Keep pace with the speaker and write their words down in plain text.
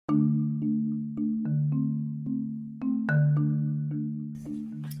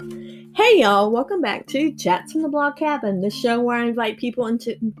Hey y'all, welcome back to Chats from the Blog Cabin, the show where I invite people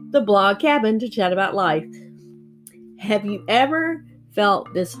into the blog cabin to chat about life. Have you ever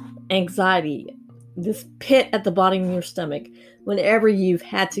felt this anxiety, this pit at the bottom of your stomach, whenever you've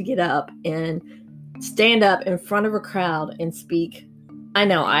had to get up and stand up in front of a crowd and speak? I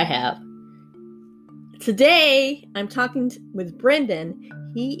know I have. Today, I'm talking with Brenden.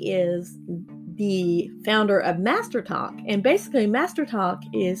 He is the founder of Master Talk, and basically Master Talk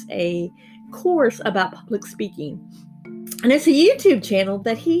is a course about public speaking, and it's a YouTube channel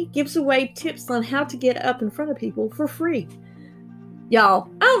that he gives away tips on how to get up in front of people for free. Y'all,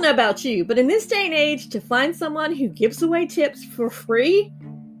 I don't know about you, but in this day and age, to find someone who gives away tips for free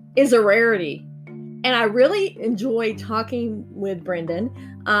is a rarity. And I really enjoy talking with Brenden.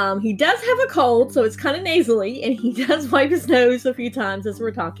 He does have a cold, so it's kind of nasally, and he does wipe his nose a few times as we're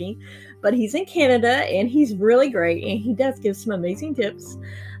talking. But he's in Canada, and he's really great, and he does give some amazing tips.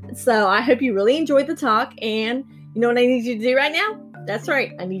 So I hope you really enjoyed the talk, and you know what I need you to do right now? That's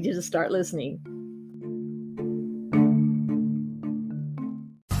right, I need you to start listening.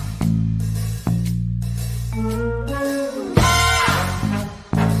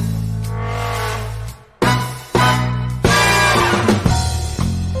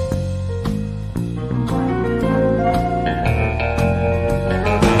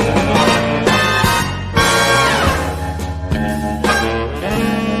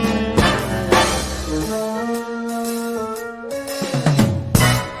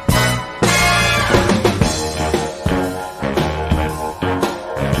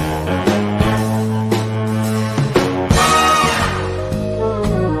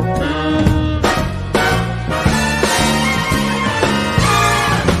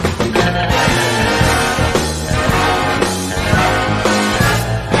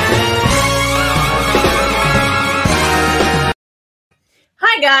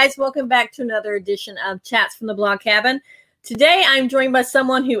 Guys, welcome back to another edition of Chats from the Blog Cabin. Today I'm joined by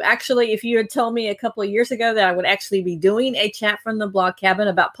someone who actually, if you had told me a couple of years ago that I would actually be doing a chat from the Blog Cabin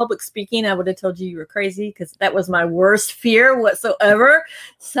about public speaking, I would have told you were crazy because that was my worst fear whatsoever.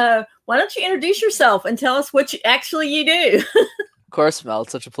 So why don't you introduce yourself and tell us what you do? Of course, Mel.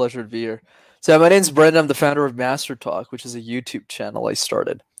 It's such a pleasure to be here. So my name's Brenden. I'm the founder of Master Talk, which is a YouTube channel I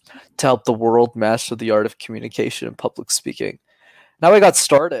started to help the world master the art of communication and public speaking. How I got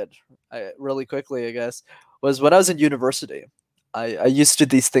started, really quickly, I guess, was when I was in university. I used to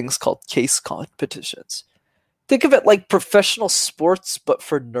do these things called case competitions. Think of it like professional sports, but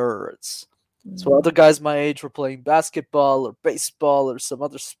for nerds. So other guys my age were playing basketball or baseball or some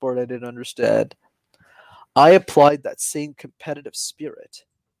other sport I didn't understand. I applied that same competitive spirit,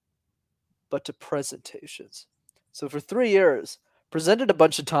 but to presentations. So for 3 years, presented a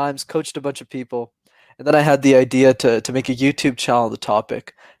bunch of times, coached a bunch of people. And then I had the idea to make a YouTube channel on the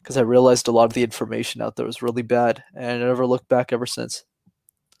topic because I realized a lot of the information out there was really bad, and I never looked back ever since.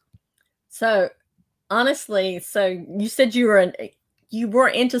 So, honestly, you said you were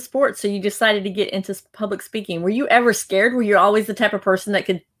into sports, so you decided to get into public speaking. Were you ever scared? Were you always the type of person that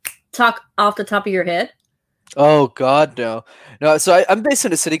could talk off the top of your head? Oh God, no. So I'm based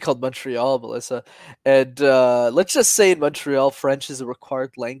in a city called Montreal, Melissa, and let's just say in Montreal, French is a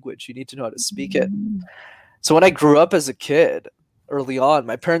required language. You need to know how to speak it. So when I grew up as a kid, early on,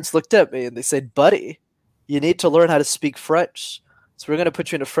 my parents looked at me and they said, "Buddy, you need to learn how to speak French. So we're going to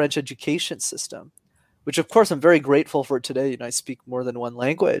put you in a French education system," which of course I'm very grateful for today. I speak more than one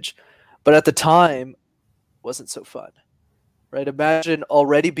language, but at the time, it wasn't so fun. Right? Imagine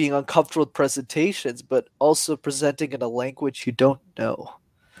already being uncomfortable with presentations, but also presenting in a language you don't know.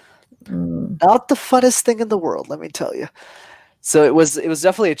 Not the funnest thing in the world, let me tell you. So it was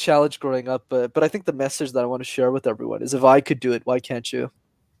definitely a challenge growing up, but I think the message that I want to share with everyone is if I could do it, why can't you?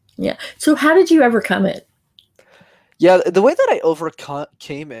 Yeah. So how did you overcome it? Yeah, the way that I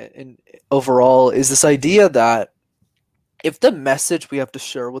overcame it and overall is this idea that if the message we have to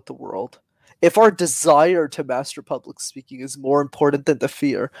share with the world, if our desire to master public speaking is more important than the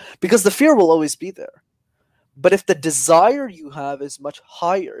fear, because the fear will always be there. But if the desire you have is much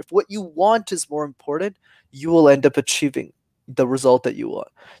higher, if what you want is more important, you will end up achieving the result that you want.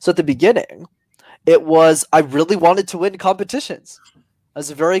 So at the beginning, I really wanted to win competitions. I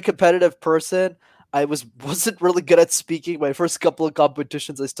was a very competitive person. I wasn't really good at speaking. My first couple of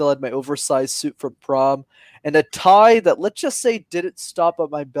competitions, I still had my oversized suit from prom and a tie that, let's just say, didn't stop at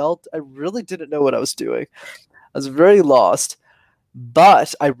my belt. I really didn't know what I was doing. I was very lost,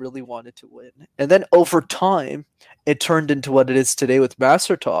 but I really wanted to win. And then over time, it turned into what it is today with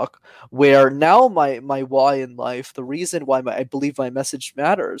Master Talk, where now my why in life, the reason why I believe my message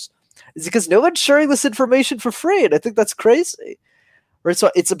matters, is because no one's sharing this information for free, and I think that's crazy. right?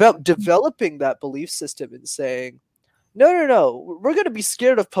 So it's about developing that belief system and saying, no, we're going to be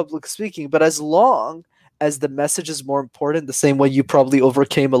scared of public speaking, but as long as the message is more important, the same way you probably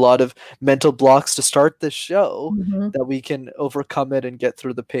overcame a lot of mental blocks to start this show, that we can overcome it and get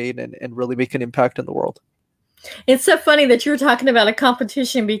through the pain and really make an impact in the world. It's so funny that you were talking about a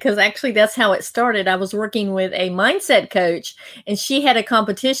competition, because actually that's how it started. I was working with a mindset coach, and she had a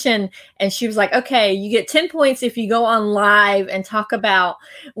competition, and she was like, okay, you get 10 points if you go on live and talk about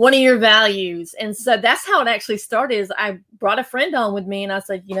one of your values. And so that's how it actually started. Is I brought a friend on with me, and I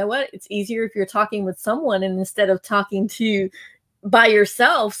said, you know what? It's easier if you're talking with someone and instead of talking to by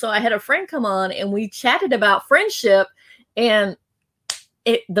yourself. So I had a friend come on, and we chatted about friendship, and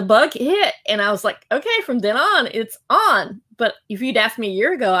the bug hit, and I was like, okay, from then on, it's on. But if you'd asked me a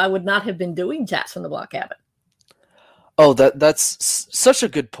year ago, I would not have been doing Chats from the Block Cabin. Oh, that's such a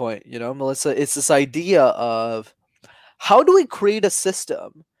good point, Melissa. It's this idea of how do we create a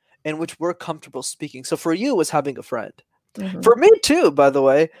system in which we're comfortable speaking? So for you, it was having a friend. Mm-hmm. For me too, by the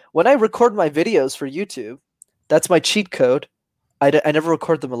way, when I record my videos for YouTube, that's my cheat code. I never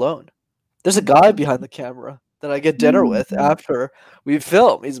record them alone. There's a guy behind the camera that I get dinner with after we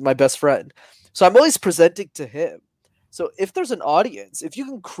film. He's my best friend. So I'm always presenting to him. So if there's an audience, if you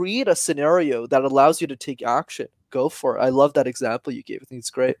can create a scenario that allows you to take action, go for it. I love that example you gave. I think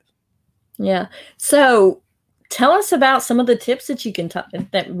it's great. Yeah. So tell us about some of the tips that you can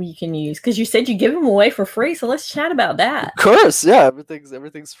that we can use, because you said you give them away for free. So let's chat about that. Of course, yeah.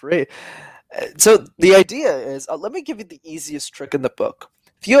 Everything's free. So the idea is, let me give you the easiest trick in the book.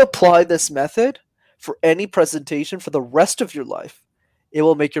 If you apply this method for any presentation for the rest of your life, it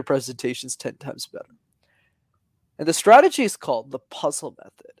will make your presentations 10 times better. And the strategy is called the puzzle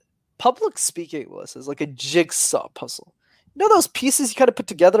method. Public speaking, Melissa, is like a jigsaw puzzle. You know those pieces you kind of put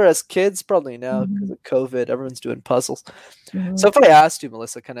together as kids? Probably now, because of COVID, everyone's doing puzzles. So if I asked you,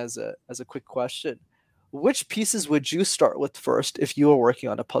 Melissa, kind of as a quick question, which pieces would you start with first if you were working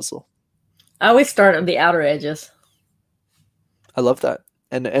on a puzzle? I always start on the outer edges. I love that.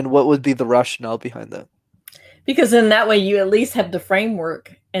 And what would be the rationale behind that? Because then that way you at least have the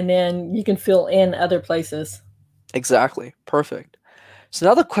framework, and then you can fill in other places. Exactly. Perfect. So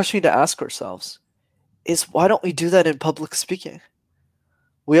now the question we need to ask ourselves is, why don't we do that in public speaking?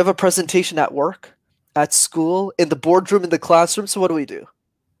 We have a presentation at work, at school, in the boardroom, in the classroom. So what do?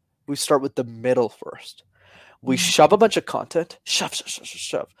 We start with the middle first. We shove a bunch of content.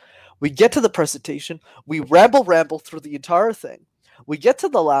 Shove. We get to the presentation. We ramble through the entire thing. We get to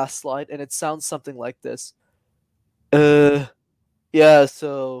the last slide, and it sounds something like this. Yeah,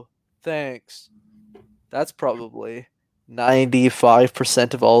 so thanks. That's probably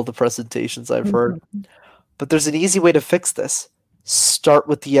 95% of all the presentations I've heard. But there's an easy way to fix this. Start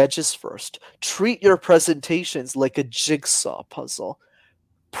with the edges first. Treat your presentations like a jigsaw puzzle.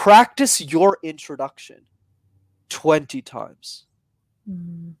 Practice your introduction 20 times.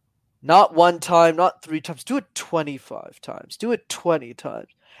 Not one time, not 3 times. Do it 25 times. Do it 20 times.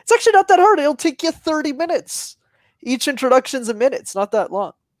 It's actually not that hard. It'll take you 30 minutes. Each introduction's a minute. It's not that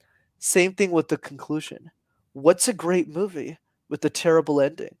long. Same thing with the conclusion. What's a great movie with a terrible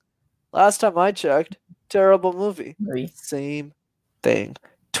ending? Last time I checked, terrible movie. Same thing.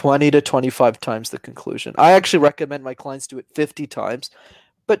 20 to 25 times the conclusion. I actually recommend my clients do it 50 times.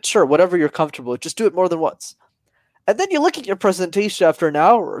 But sure, whatever you're comfortable with, just do it more than once. And then you look at your presentation after an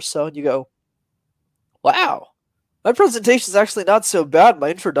hour or so and you go, wow, my presentation is actually not so bad. My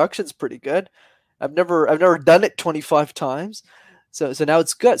introduction's pretty good. I've never done it 25 times. So now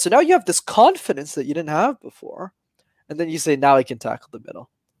it's good. So now you have this confidence that you didn't have before. And then you say, now I can tackle the middle.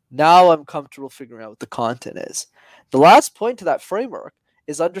 Now I'm comfortable figuring out what the content is. The last point to that framework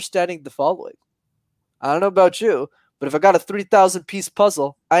is understanding the following. I don't know about you, but if I got a 3,000 piece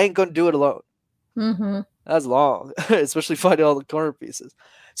puzzle, I ain't going to do it alone. That's long, especially finding all the corner pieces.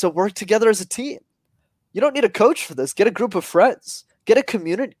 So work together as a team. You don't need a coach for this. Get a group of friends. Get a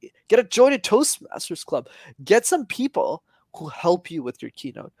community. Join a Toastmasters club. Get some people who help you with your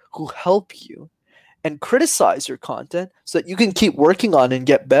keynote, who help you and criticize your content so that you can keep working on and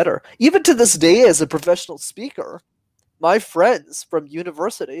get better. Even to this day, as a professional speaker, my friends from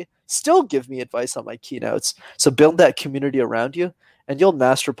university still give me advice on my keynotes. So build that community around you, and you'll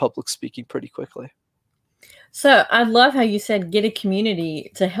master public speaking pretty quickly. So I love how you said get a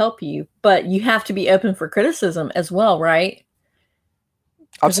community to help you, but you have to be open for criticism as well, right?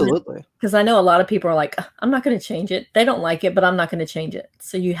 Absolutely. Because I know a lot of people are like, I'm not going to change it. They don't like it, but I'm not going to change it.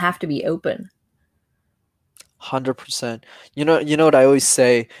 So you have to be open. 100%. You know what I always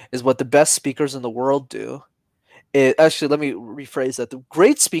say is what the best speakers in the world do. Actually, let me rephrase that. The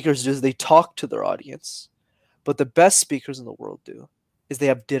great speakers do is they talk to their audience, but the best speakers in the world do is they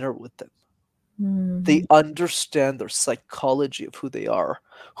have dinner with them. They Mm. understand their psychology of who they are,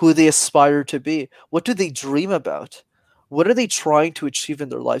 who they aspire to be. What do they dream about? What are they trying to achieve in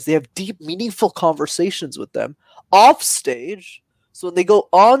their lives? They have deep, meaningful conversations with them off stage. So when they go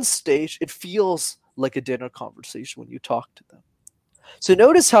on stage, it feels like a dinner conversation when you talk to them. So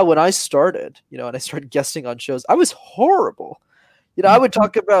notice how when I started, and I started guesting on shows, I was horrible. I would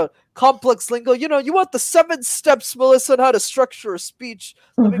talk about complex lingo. You want the 7 steps, Melissa, on how to structure a speech.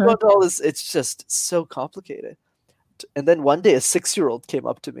 Let me go Uh-huh. into all this. It's just so complicated. And then one day, a 6-year-old came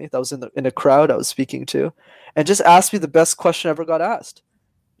up to me that was in a crowd I was speaking to, and just asked me the best question I ever got asked.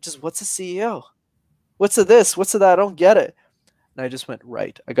 Just, what's a CEO? What's a this? What's a that? I don't get it. And I just went,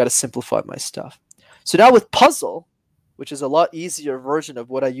 right, I got to simplify my stuff. So now with puzzle, which is a lot easier version of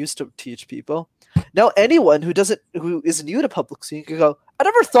what I used to teach people, now anyone who is new to public speaking can go, I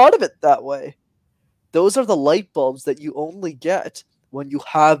never thought of it that way. Those are the light bulbs that you only get when you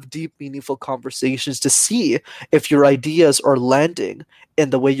have deep, meaningful conversations to see if your ideas are landing in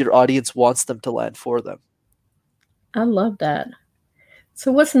the way your audience wants them to land for them. I love that.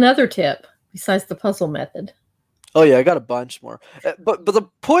 So what's another tip besides the puzzle method? Oh yeah, I got a bunch more. But the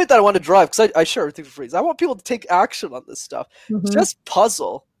point that I want to drive, because I share everything for free, is I want people to take action on this stuff. Mm-hmm. Just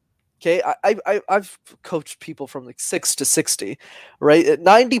puzzle. Okay, I've coached people from like 6 to 60, right?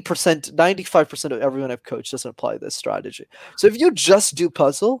 90%, 95% of everyone I've coached doesn't apply this strategy. So if you just do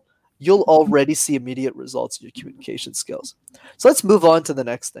puzzle, you'll already see immediate results in your communication skills. So let's move on to the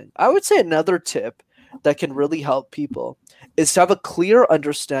next thing. I would say another tip that can really help people is to have a clear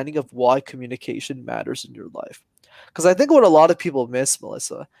understanding of why communication matters in your life. Because I think what a lot of people miss,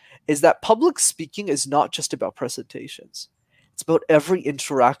 Melissa, is that public speaking is not just about presentations. It's about every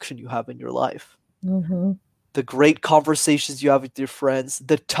interaction you have in your life. Mm-hmm. The great conversations you have with your friends,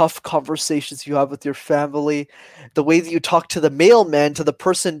 the tough conversations you have with your family, the way that you talk to the mailman, to the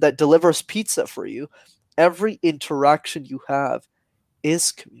person that delivers pizza for you. Every interaction you have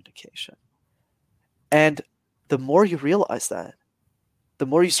is communication. And the more you realize that, the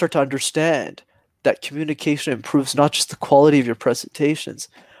more you start to understand that communication improves not just the quality of your presentations,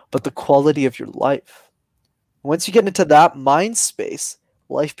 but the quality of your life. Once you get into that mind space,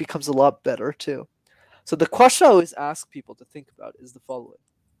 life becomes a lot better too. So the question I always ask people to think about is the following.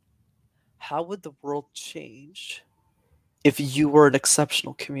 How would the world change if you were an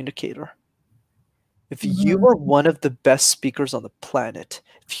exceptional communicator? If you Mm-hmm. were one of the best speakers on the planet,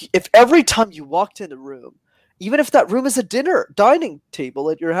 if every time you walked in a room, even if that room is a dining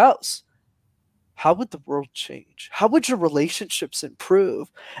table at your house, how would the world change? How would your relationships improve?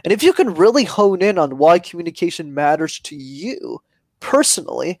 And if you can really hone in on why communication matters to you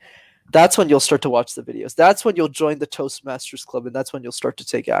personally, that's when you'll start to watch the videos. That's when you'll join the Toastmasters Club, and that's when you'll start to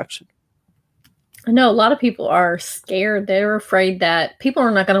take action. I know a lot of people are scared. They're afraid that people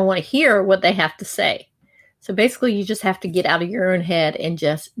are not going to want to hear what they have to say. So basically, you just have to get out of your own head and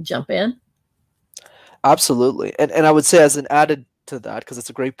just jump in. Absolutely. And I would say as an added to that, because it's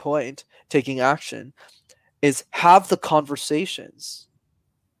a great point, taking action, is have the conversations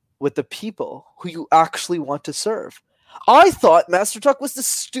with the people who you actually want to serve. I thought Master Talk was the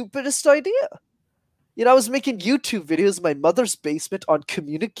stupidest idea. I was making YouTube videos in my mother's basement on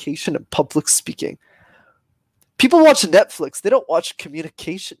communication and public speaking. People watch Netflix. They don't watch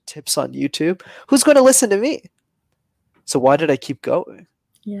communication tips on YouTube. Who's going to listen to me? So why did I keep going?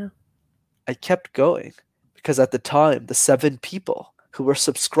 Yeah. I kept going because at the time, the 7 people who were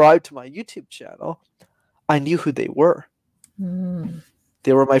subscribed to my YouTube channel, I knew who they were. Mm.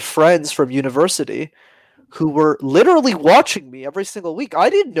 They were my friends from university who were literally watching me every single week. I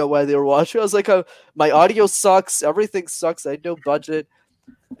didn't know why they were watching. I was like, my audio sucks. Everything sucks. I had no budget.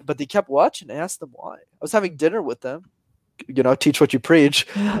 But they kept watching. I asked them why. I was having dinner with them. Teach what you preach.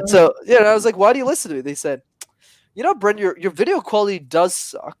 Mm-hmm. So, I was like, why do you listen to me? They said, Brenden, your video quality does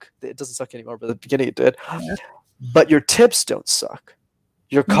suck. It doesn't suck anymore, but at the beginning it did. Yeah. But your tips don't suck.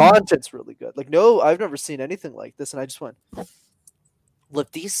 Your content's really good. Like, no, I've never seen anything like this. And I just went, well,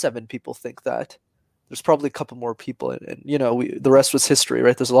 if these 7 people think that, there's probably a couple more people. And the rest was history,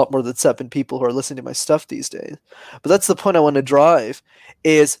 right? There's a lot more than 7 people who are listening to my stuff these days. But that's the point I want to drive,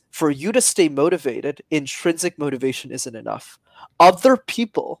 is for you to stay motivated, intrinsic motivation isn't enough. Other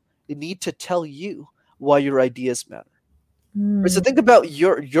people need to tell you why your ideas matter. So think about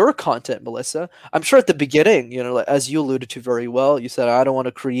your content, Melissa. I'm sure at the beginning, as you alluded to very well, you said, I don't want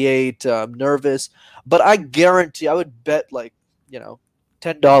to create, I'm nervous. But I guarantee, I would bet $10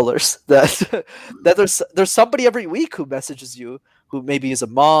 that there's somebody every week who messages you who maybe is a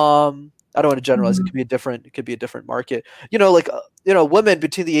mom. I don't want to generalize. It could be a different market. Women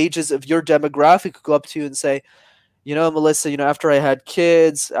between the ages of your demographic who go up to you and say, Melissa, after I had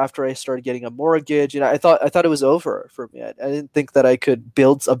kids, after I started getting a mortgage, I thought it was over for me. I didn't think that I could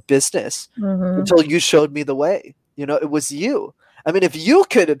build a business Mm-hmm. until you showed me the way. It was you. I mean, if you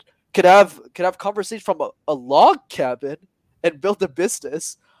could have conversation from a log cabin and build a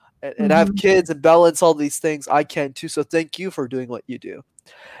business and have Mm-hmm. kids and balance all these things, I can too. So thank you for doing what you do.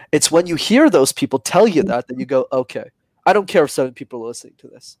 It's when you hear those people tell you that you go, okay, I don't care if 7 people are listening to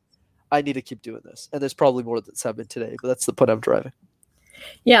this. I need to keep doing this. And there's probably more that's happened today, but that's the point I'm driving.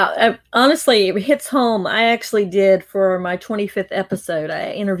 Yeah, honestly, it hits home. I actually did for my 25th episode.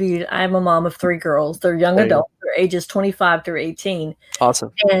 I'm a mom of 3 girls. They're young There you go. adults. They're ages 25 through 18.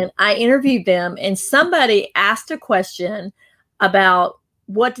 Awesome. And I interviewed them, and somebody asked a question about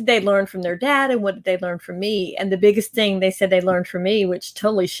what did they learn from their dad and what did they learn from me. And the biggest thing they said they learned from me, which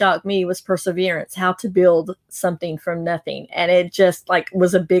totally shocked me, was perseverance, how to build something from nothing. And it just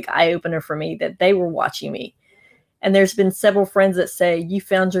was a big eye opener for me that they were watching me. And there's been several friends that say, you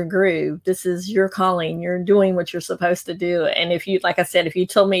found your groove. This is your calling. You're doing what you're supposed to do. And if you, like I said, if you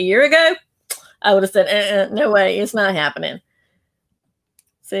told me a year ago, I would have said, no way, it's not happening.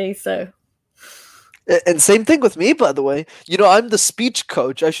 See, so. And same thing with me, by the way. I'm the speech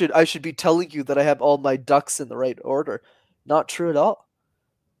coach. I should be telling you that I have all my ducks in the right order. Not true at all.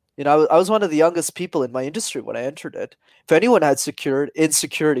 I was one of the youngest people in my industry when I entered it. If anyone had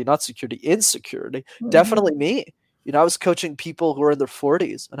insecurity, definitely me. I was coaching people who were in their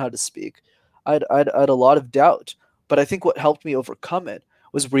 40s on how to speak. I had a lot of doubt, but I think what helped me overcome it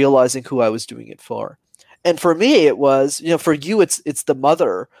was realizing who I was doing it for. And for me, it was, for you, it's the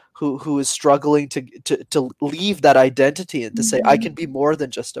mother who is struggling to leave that identity and to say, I can be more than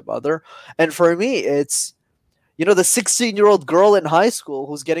just a mother. And for me, it's the 16-year-old girl in high school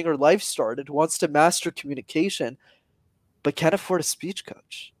who's getting her life started, who wants to master communication, but can't afford a speech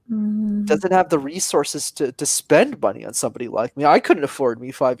coach. Doesn't have the resources to spend money on somebody like me. I couldn't afford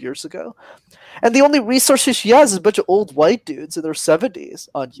me 5 years ago. And the only resources she has is a bunch of old white dudes in their 70s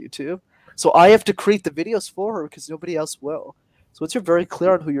on YouTube. So I have to create the videos for her because nobody else will. So once you're very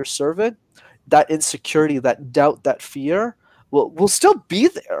clear on who you're serving, that insecurity, that doubt, that fear will still be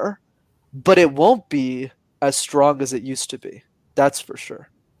there, but it won't be as strong as it used to be. That's for sure.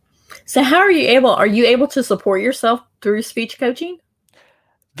 So how are you able to support yourself through speech coaching?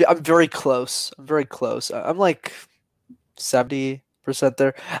 I'm very close. I'm like 70%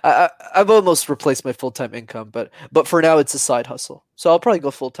 there. I've almost replaced my full-time income, but for now it's a side hustle. So I'll probably go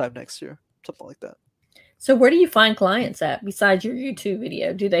full-time next year, something like that. So where do you find clients at besides your YouTube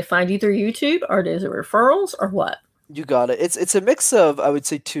video? Do they find you through YouTube, or is it referrals, or what? You got it. It's a mix of, I would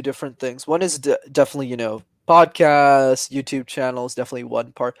say, two different things. One is definitely, podcasts, YouTube channels, definitely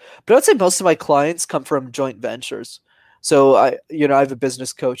one part. But I would say most of my clients come from joint ventures. So I have a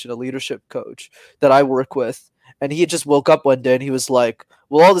business coach and a leadership coach that I work with, and he just woke up one day and he was like,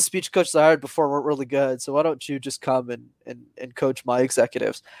 "Well, all the speech coaches I hired before weren't really good, so why don't you just come and coach my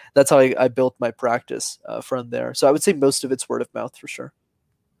executives?" That's how I built my practice from there. So I would say most of it's word of mouth for sure.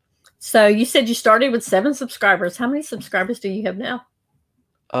 So you said you started with 7 subscribers. How many subscribers do you have now?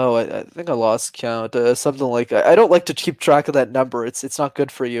 Oh, I think I lost count. Something like, I don't like to keep track of that number. It's not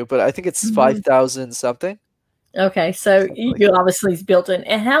good for you, but I think it's 5,000 something. Okay, so Something like you that. obviously built it.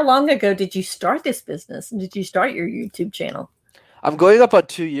 And how long ago did you start this business? Did you start your YouTube channel? I'm going up on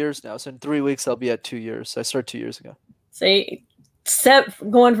 2 years now, so in 3 weeks I'll be at 2 years. So I started 2 years ago. See,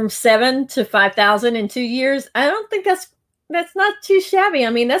 going from 7 to 5,000 in 2 years. I don't think that's not too shabby. I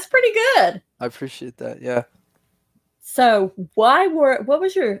mean, that's pretty good. I appreciate that. Yeah. So what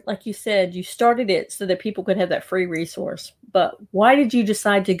was your, like you said, you started it so that people could have that free resource, but why did you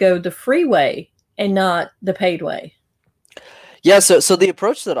decide to go the free way and not the paid way? Yeah, so the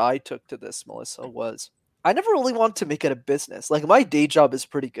approach that I took to this, Melissa, was I never really wanted to make it a business. Like, my day job is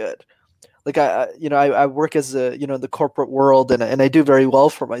pretty good. Like, I work as in the corporate world, and I do very well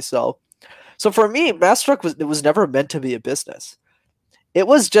for myself. So for me, Mastertruck was never meant to be a business. It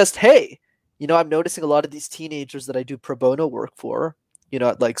was just, hey, I'm noticing a lot of these teenagers that I do pro bono work for,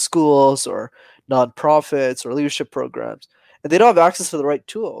 at like schools or nonprofits or leadership programs, and they don't have access to the right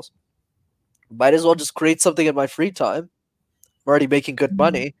tools. Might as well just create something in my free time. I'm already making good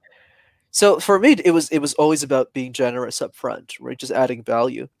money. So for me, it was always about being generous up front, right? Just adding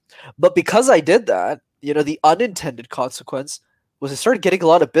value. But because I did that, the unintended consequence was I started getting a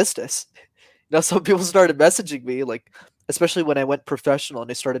lot of business. Some people started messaging me, like, especially when I went professional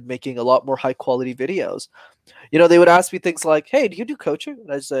and I started making a lot more high quality videos. They would ask me things like, "Hey, do you do coaching?"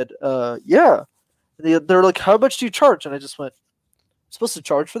 And I said, "Yeah." And they're like, "How much do you charge?" And I just went, "I'm supposed to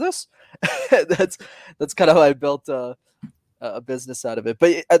charge for this?" that's kind of how I built a business out of it.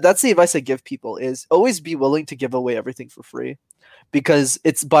 But that's the advice I give people: is always be willing to give away everything for free, because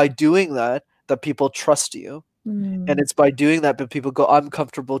it's by doing that that people trust you. And it's by doing that that people go, I'm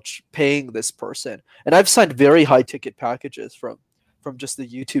comfortable paying this person. And I've signed very high ticket packages from just the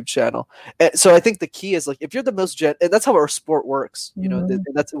YouTube channel. And so I think the key is, like, if you're the most and that's how our sport works, you know, and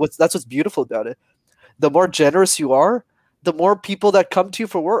that's what's beautiful about it. The more generous you are, the more people that come to you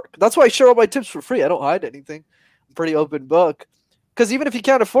for work. That's why I share all my tips for free. I don't hide anything. I'm a pretty open book. Because even if you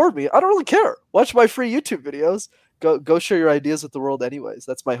can't afford me, I don't really care. Watch my free YouTube videos. Go share your ideas with the world anyways.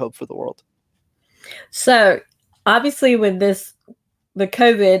 That's my hope for the world. So obviously with the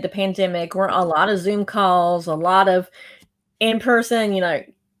COVID, the pandemic, we're a lot of Zoom calls, a lot of in-person,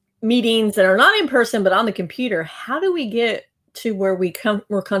 meetings that are not in person, but on the computer. How do we get to where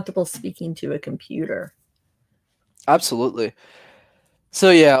we're comfortable speaking to a computer? Absolutely.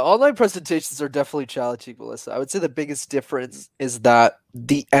 So yeah, online presentations are definitely challenging, Melissa. I would say the biggest difference is that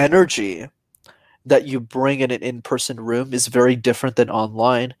the energy that you bring in an in-person room is very different than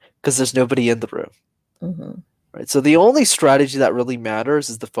online, because there's nobody in the room. Mm-hmm. Right. So the only strategy that really matters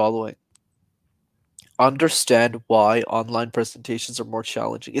is the following. Understand why online presentations are more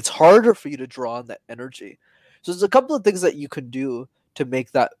challenging. It's harder for you to draw on that energy. So there's a couple of things that you can do to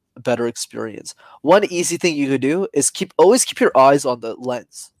make that a better experience. One easy thing you could do is always keep your eyes on the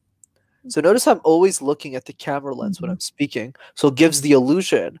lens. So notice I'm always looking at the camera lens when I'm speaking. So it gives the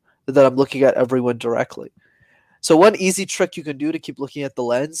illusion that I'm looking at everyone directly. So one easy trick you can do to keep looking at the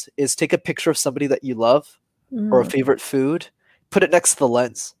lens is take a picture of somebody that you love or a favorite food, put it next to the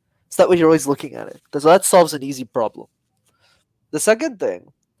lens. So that way you're always looking at it. Because that solves an easy problem. The second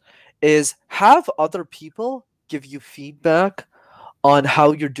thing is have other people give you feedback on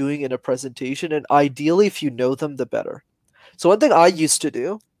how you're doing in a presentation. And ideally, if you know them, the better. So one thing I used to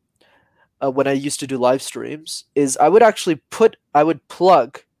do when I used to do live streams is I would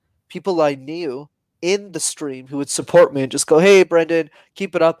plug people I knew in the stream who would support me and just go, hey, Brenden,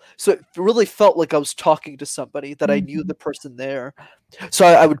 keep it up. So it really felt like I was talking to somebody that I knew the person there. So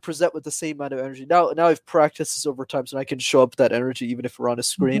I would present with the same amount of energy. Now I've practiced this over time, so I can show up that energy even if we're on a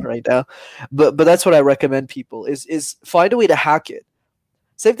screen right now. But that's what I recommend people is find a way to hack it.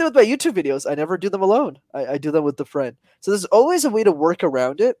 Same thing with my YouTube videos. I never do them alone. I do them with a friend. So there's always a way to work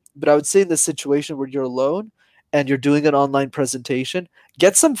around it. But I would say in this situation where you're alone and you're doing an online presentation,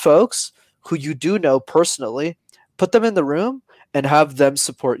 get some folks who you do know personally, put them in the room and have them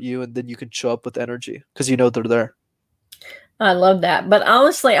support you, and then you can show up with energy because you know they're there. I love that. But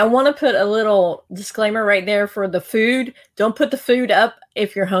honestly, I want to put a little disclaimer right there for the food. Don't put the food up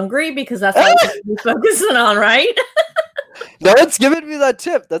if you're hungry, because that's what we're focusing on, right? No one's giving me that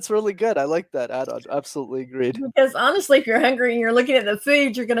tip. That's really good. I like that add-on. Absolutely agreed. Because honestly, if you're hungry and you're looking at the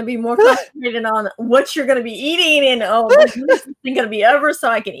food, you're going to be more concentrated on what you're going to be eating and, when is this thing going to be over so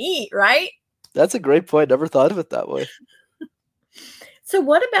I can eat, right? That's a great point. Never thought of it that way. So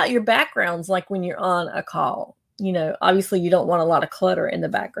what about your backgrounds, like when you're on a call? Obviously you don't want a lot of clutter in the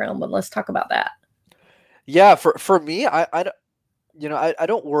background, but let's talk about that. Yeah, for me, I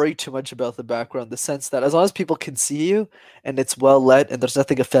don't worry too much about the background, in the sense that as long as people can see you and it's well lit and there's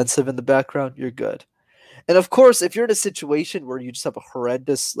nothing offensive in the background, you're good. And of course, if you're in a situation where you just have a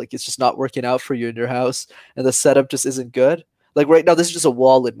horrendous, like it's just not working out for you in your house and the setup just isn't good, like right now, this is just a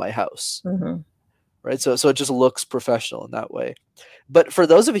wall in my house, right? So it just looks professional in that way. But for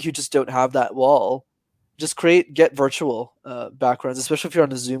those of you who just don't have that wall, just get virtual backgrounds, especially if you're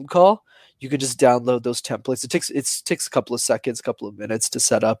on a Zoom call. You can just download those templates. It takes a couple of seconds, a couple of minutes to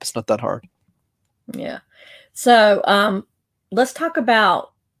set up. It's not that hard. Yeah. So let's talk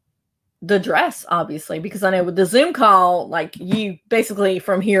about the dress, obviously, because I know with the Zoom call, like you basically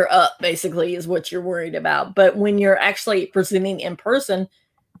from here up, basically is what you're worried about. But when you're actually presenting in person,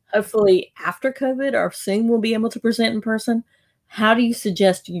 hopefully after COVID or soon we'll be able to present in person. How do you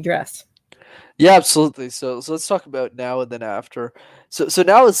suggest you dress? Yeah, absolutely. So let's talk about now and then after. So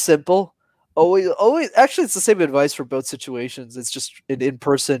now it's simple. Always, actually, it's the same advice for both situations. It's just in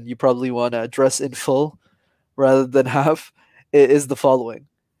person, you probably want to dress in full rather than half. It is the following: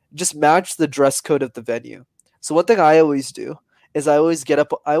 just match the dress code of the venue. So one thing I always do is I always get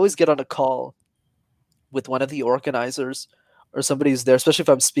on a call with one of the organizers or somebody who's there, especially if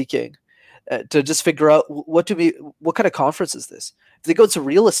I'm speaking, to just figure out what kind of conference is this. If they go to a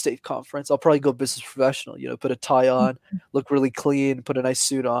real estate conference, I'll probably go business professional. Put a tie on, look really clean, put a nice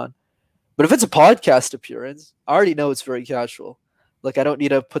suit on. But if it's a podcast appearance, I already know it's very casual. Like I don't need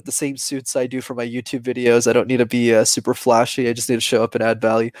to put the same suits I do for my YouTube videos. I don't need to be super flashy. I just need to show up and add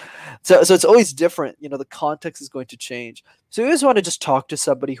value. So it's always different. The context is going to change. So you always want to just talk to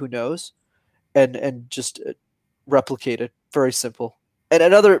somebody who knows and just replicate it Very simple. And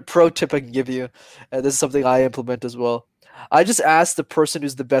another pro tip I can give you, and this is something I implement as well. I just ask the person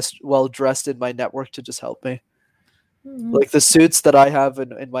who's the best well dressed in my network to just help me. Mhm. Like the suits that I have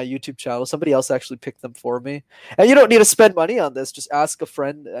in my YouTube channel, somebody else actually picked them for me. And you don't need to spend money on this. Just ask a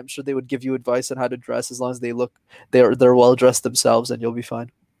friend. I'm sure they would give you advice on how to dress as long as they're well dressed themselves, and you'll be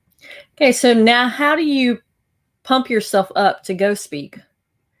fine. Okay, so now how do you pump yourself up to go speak?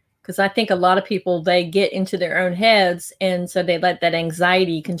 Because I think a lot of people, they get into their own heads, and so they let that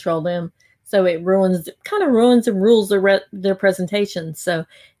anxiety control them. So it kind of ruins and rules their presentation. So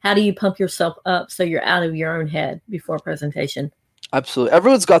how do you pump yourself up so you're out of your own head before presentation? Absolutely.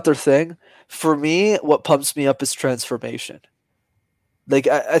 Everyone's got their thing. For me, what pumps me up is transformation. Like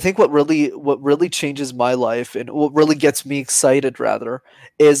I think what really changes my life and what really gets me excited rather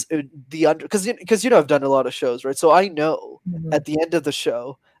is the under because I've done a lot of shows, right? So I know Mhm. at the end of the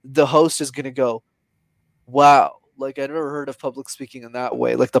show the host is gonna go, wow, like I never heard of public speaking in that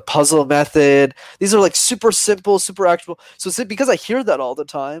way. Like the puzzle method, these are like super simple, super actionable. So because I hear that all the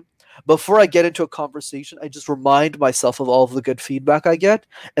time, before I get into a conversation, I just remind myself of all of the good feedback I get,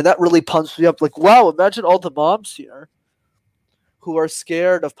 and that really pumps me up. Like, wow, imagine all the moms here who are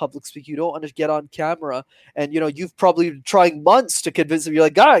scared of public speaking. You don't want to get on camera, and you've probably been trying months to convince them. You're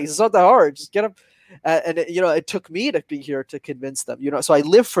like, guys, it's not that hard. Just get them. And it took me to be here to convince them. So I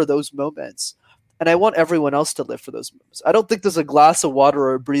live for those moments, and I want everyone else to live for those moments. I don't think there's a glass of water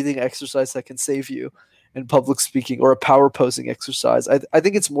or a breathing exercise that can save you in public speaking or a power posing exercise. I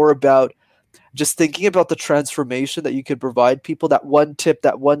think it's more about just thinking about the transformation that you could provide people, that one tip,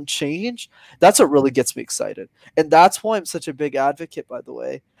 that one change. That's what really gets me excited. And that's why I'm such a big advocate, by the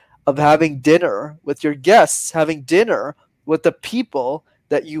way, of having dinner with your guests, having dinner with the people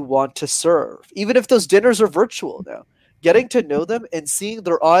that you want to serve, even if those dinners are virtual now. Getting to know them and seeing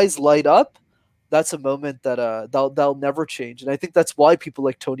their eyes light up, that's a moment that they'll never change. And I think that's why people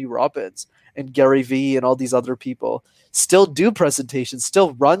like Tony Robbins and Gary Vee and all these other people still do presentations,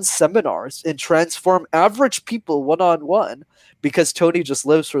 still run seminars, and transform average people one on one, because Tony just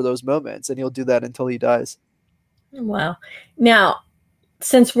lives for those moments, and he'll do that until he dies. Wow. Now,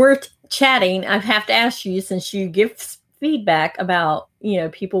 since we're chatting, I have to ask you, since you give feedback about,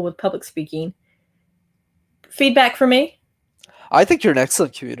 people with public speaking, feedback for me? I think you're an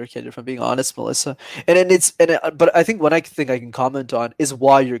excellent communicator, if I'm being honest, Melissa. But I think one thing I can comment on is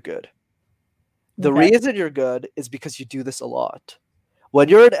why you're good. The Okay. reason you're good is because you do this a lot. When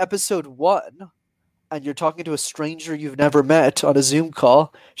you're in episode 1 and you're talking to a stranger you've never met on a Zoom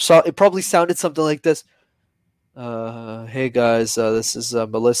call, it probably sounded something like this. Hey guys, this is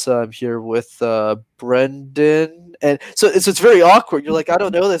Melissa. I'm here with Brenden, and so it's very awkward. You're like, I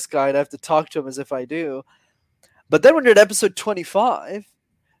don't know this guy, and I have to talk to him as if I do. But then when you're at episode 25,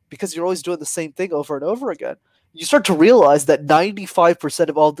 because you're always doing the same thing over and over again, you start to realize that 95%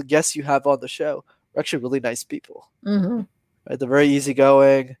 of all the guests you have on the show are actually really nice people. Mm-hmm. Right? They're very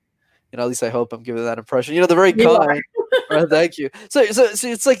easygoing. At least I hope I'm giving that impression. They're very You are. kind. Right, thank you. So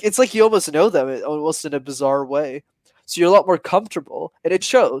it's like you almost know them, almost in a bizarre way. So you're a lot more comfortable, and it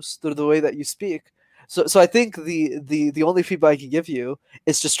shows through the way that you speak. So I think the only feedback I can give you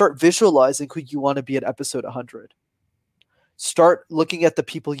is to start visualizing who you want to be in episode 100. Start looking at the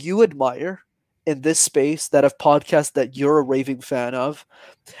people you admire in this space that have podcasts that you're a raving fan of,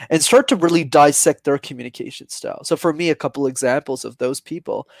 and start to really dissect their communication style. So for me, a couple examples of those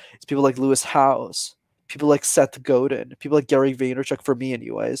people is people like Lewis Howes, people like Seth Godin, people like Gary Vaynerchuk, for me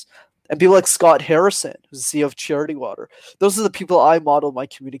anyways, and people like Scott Harrison, who's the CEO of Charity Water. Those are the people I model my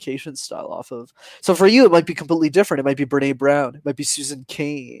communication style off of. So for you, it might be completely different. It might be Brene Brown. It might be Susan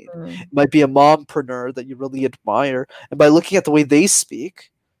Cain. Mm. It might be a mompreneur that you really admire. And by looking at the way they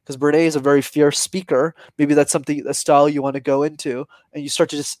speak, because Brene is a very fierce speaker, maybe that's a style you want to go into, and you start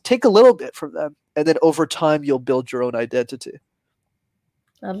to just take a little bit from them, and then over time you'll build your own identity.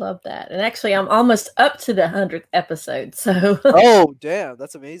 I love that. And actually, I'm almost up to the 100th episode. So, Oh, damn,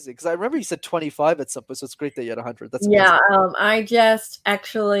 that's amazing. Because I remember you said 25 at some point, so it's great that you had 100. That's amazing. yeah,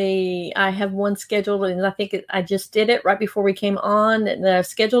 I have one scheduled, and I think I just did it right before we came on, and I've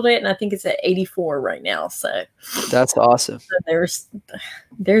scheduled it, and I think it's at 84 right now. So That's awesome.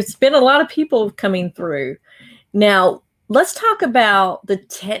 there's been a lot of people coming through. Now, let's talk about the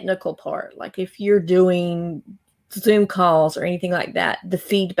technical part. Like if you're doing Zoom calls or anything like that, the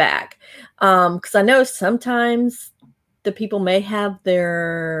feedback. Because I know sometimes the people may have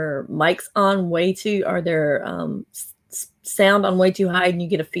their mics on way too, or their sound on way too high, and you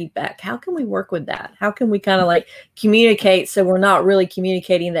get a feedback. How can we work with that? How can we kind of like communicate so we're not really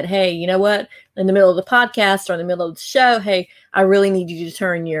communicating that, hey, you know what, in the middle of the podcast or in the middle of the show, hey, I really need you to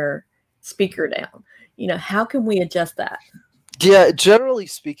turn your speaker down. how can we adjust that? Yeah, generally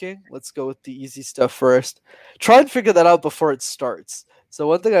speaking, let's go with the easy stuff first. Try and figure that out before it starts. So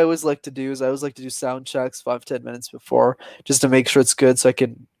one thing I always like to do is I always like to do sound checks 5-10 minutes before, just to make sure it's good so I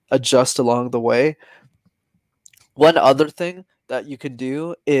can adjust along the way. One other thing that you can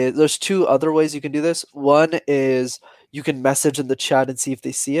do is there's two other ways you can do this. One is you can message in the chat and see if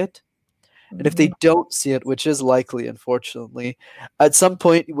they see it. And if Mhm. they don't see it, which is likely, unfortunately, at some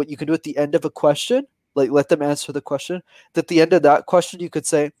point, what you can do at the end of a question, like let them answer the question. At the end of that question, you could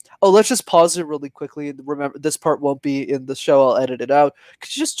say, "Oh, let's just pause it really quickly. And remember, this part won't be in the show. I'll edit it out.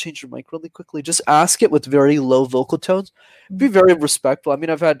 Could you just change your mic really quickly? Just ask it with very low vocal tones. Be very respectful. I mean,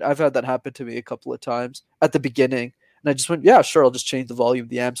 I've had that happen to me a couple of times at the beginning, and I just went, "Yeah, sure. I'll just change the volume,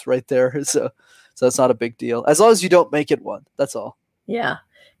 the amps right there." So that's not a big deal as long as you don't make it one. That's all. Yeah.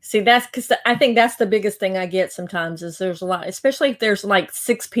 See, that's because I think that's the biggest thing I get sometimes is there's a lot, especially if there's like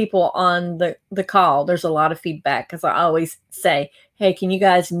 6 people on the call, there's a lot of feedback because I always say, hey, can you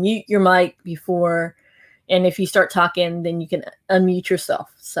guys mute your mic before, and if you start talking, then you can unmute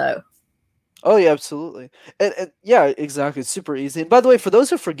yourself. So, Oh yeah, absolutely. And yeah, exactly. It's super easy. And by the way, for those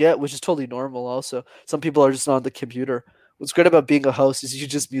who forget, which is totally normal also, some people are just not on the computer. What's great about being a host is you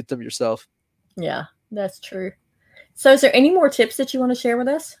just mute them yourself. yeah, that's true. So, is there any more tips that you want to share with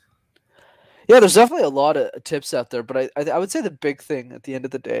us? Yeah, there's definitely a lot of tips out there, but I would say the big thing at the end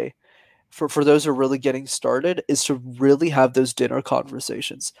of the day for those who are really getting started is to really have those dinner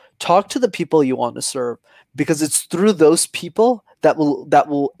conversations. Talk to the people you want to serve because it's through those people that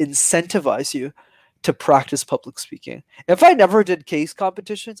will incentivize you to practice public speaking. If I never did case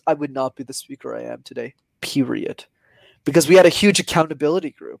competitions, I would not be the speaker I am today. Period. Because we had a huge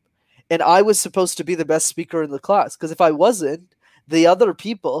accountability group. And I was supposed to be the best speaker in the class because if I wasn't, the other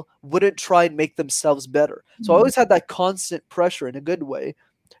people wouldn't try and make themselves better. So I always had that constant pressure in a good way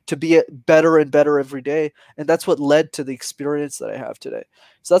to be better and better every day. And that's what led to the experience that I have today.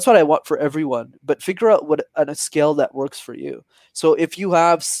 So that's what I want for everyone. But figure out what on a scale that works for you. So if you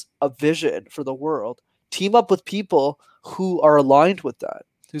have a vision for the world, team up with people who are aligned with that.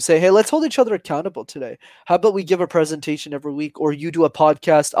 Who say, hey, let's hold each other accountable today. How about we give a presentation every week, or you do a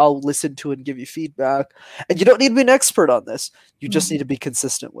podcast, I'll listen to it and give you feedback. And you don't need to be an expert on this. You just need to be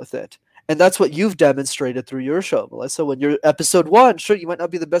consistent with it. And that's what you've demonstrated through your show, Melissa. When you're episode 1, sure, you might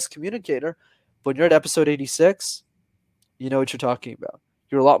not be the best communicator, but when you're at episode 86, you know what you're talking about.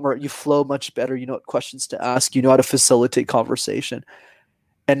 You're a lot more, you flow much better. You know what questions to ask. You know how to facilitate conversation.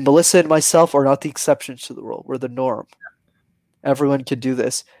 And Melissa and myself are not the exceptions to the rule. We're the norm. Everyone can do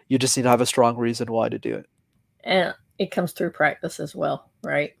this. You just need to have a strong reason why to do it. And it comes through practice as well,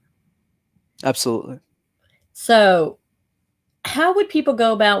 right? Absolutely. So, how would people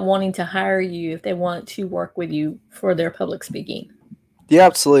go about wanting to hire you if they want to work with you for their public speaking? Yeah,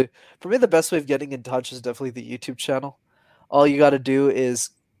 absolutely. For me, the best way of getting in touch is definitely the YouTube channel. All you got to do is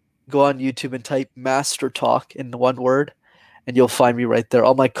go on YouTube and type Master Talk in one word, and you'll find me right there.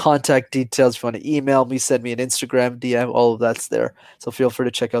 All my contact details, if you want to email me, send me an Instagram DM, all of that's there. So feel free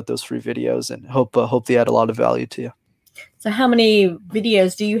to check out those free videos and hope they add a lot of value to you. So, how many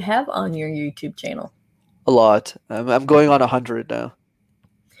videos do you have on your YouTube channel? A lot. I'm going on 100 now.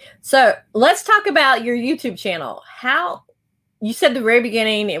 So, let's talk about your YouTube channel. How you said at the very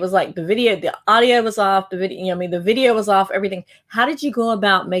beginning it was like the audio was off, the video was off, everything. How did you go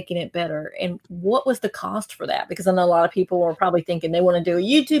about making it better, and what was the cost for that? Because I know a lot of people were probably thinking they want to do a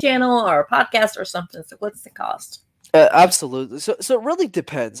YouTube channel or a podcast or something. So, what's the cost? Absolutely. So it really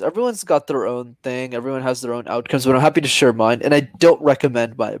depends. Everyone's got their own thing. Everyone has their own outcomes. But I'm happy to share mine, and I don't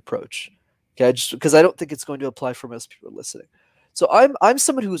recommend my approach. Okay, just because I don't think it's going to apply for most people listening. So I'm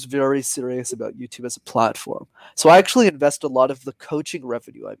someone who's very serious about YouTube as a platform. So I actually invest a lot of the coaching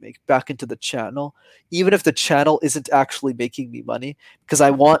revenue I make back into the channel, even if the channel isn't actually making me money, because I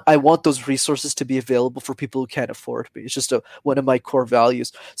want those resources to be available for people who can't afford me. It's just one of my core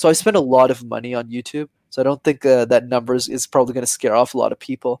values. So I spend a lot of money on YouTube. So I don't think that numbers is probably going to scare off a lot of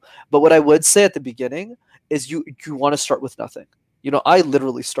people. But what I would say at the beginning is you want to start with nothing. I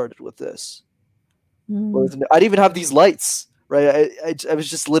literally started with this. I didn't even have these lights, right? I was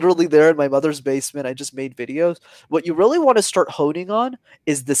just literally there in my mother's basement. I just made videos. What you really want to start honing on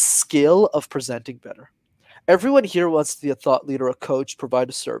is the skill of presenting better. Everyone here wants to be a thought leader, a coach, provide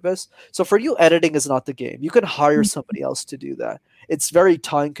a service. So for you, editing is not the game. You can hire somebody else to do that. It's very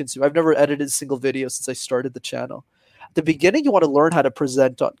time consuming. I've never edited a single video since I started the channel. At the beginning, you want to learn how to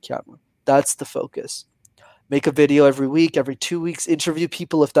present on camera. That's the focus. Make a video every week, every 2 weeks, interview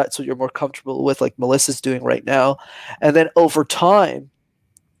people if that's what you're more comfortable with, like Melissa's doing right now. And then over time,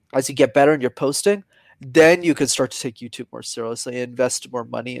 as you get better in your posting, then you can start to take YouTube more seriously and invest more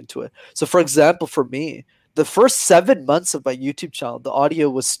money into it. So, for example, for me, the first 7 months of my YouTube channel, the audio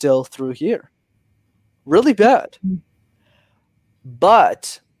was still through here, really bad.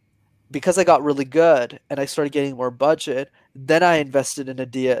 But because I got really good and I started getting more budget, then I invested in a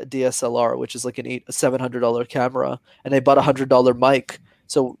DSLR, which is like a $700 camera, and I bought $100 mic.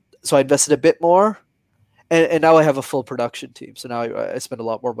 So I invested a bit more, and now I have a full production team. So now I spend a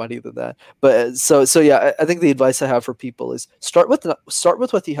lot more money than that. But so yeah, I think the advice I have for people is start with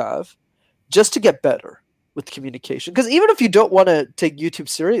what you have, just to get better with communication. Because even if you don't want to take YouTube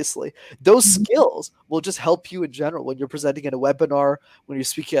seriously, those skills will just help you in general when you're presenting at a webinar, when you're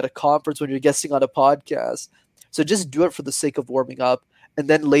speaking at a conference, when you're guesting on a podcast. So just do it for the sake of warming up. And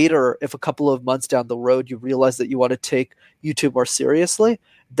then later, if a couple of months down the road you realize that you want to take YouTube more seriously,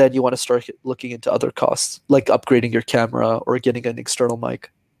 then you want to start looking into other costs, like upgrading your camera or getting an external mic.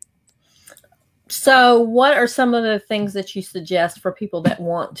 So what are some of the things that you suggest for people that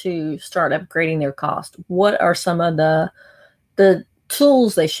want to start upgrading their cost? What are some of the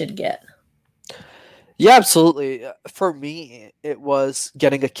tools they should get? Yeah, absolutely. For me, it was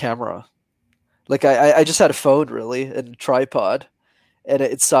getting a camera. Like I just had a phone really and a tripod, and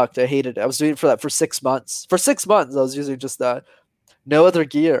it sucked. I hated it. I was doing it for 6 months. For 6 months, I was using just that. No other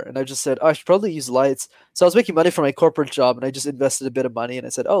gear. And I just said, oh, I should probably use lights. So I was making money from my corporate job, and I just invested a bit of money, and I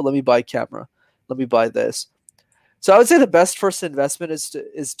said, oh, let me buy a camera. Let me buy this. So I would say the best first investment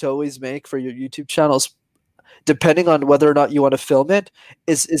is to always make for your YouTube channels, depending on whether or not you want to film it,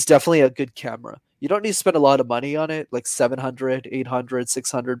 is definitely a good camera. You don't need to spend a lot of money on it, like 700, 800,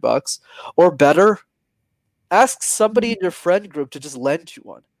 600 bucks. Or better, ask somebody in your friend group to just lend you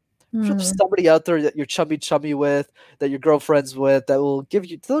one. If there's somebody out there that you're chummy with, that you're girlfriends with, they'll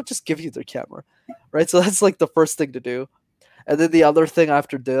just give you their camera, right? So that's like the first thing to do. And then the other thing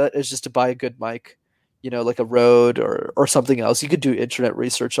after that is just to buy a good mic, like a Rode or something else. You could do internet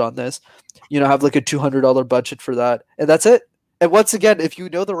research on this, have like a $200 budget for that. And that's it. And once again, if you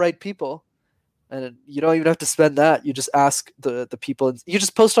know the right people, and you don't even have to spend that, you just ask the people, and you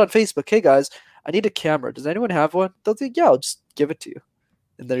just post on Facebook, hey guys, I need a camera. Does anyone have one? They'll think, yeah, I'll just give it to you.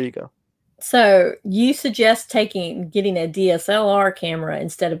 And there you go. So you suggest getting a DSLR camera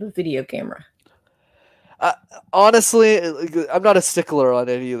instead of a video camera? Honestly, I'm not a stickler on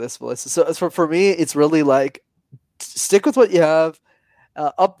any of this, Melissa. So for me, it's really like stick with what you have,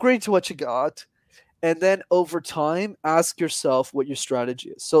 upgrade to what you got, and then over time, ask yourself what your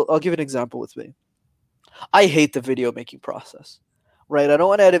strategy is. So I'll give an example with me. I hate the video making process, right? I don't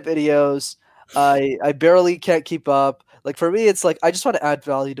want to edit videos. I barely can't keep up. Like for me, it's like I just want to add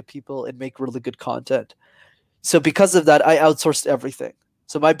value to people and make really good content. So because of that, I outsourced everything.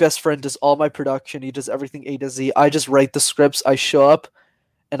 So my best friend does all my production. He does everything A to Z. I just write the scripts. I show up,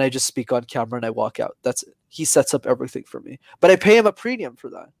 and I just speak on camera and I walk out. That's it. He sets up everything for me. But I pay him a premium for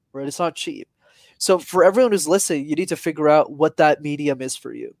that, right? It's not cheap. So for everyone who's listening, you need to figure out what that medium is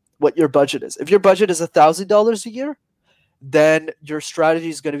for you, what your budget is. If your budget is $1,000 a year, then your strategy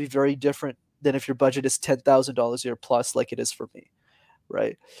is going to be very different than if your budget is $10,000 a year plus, like it is for me,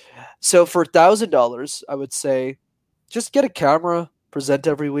 right? So for $1,000, I would say just get a camera, present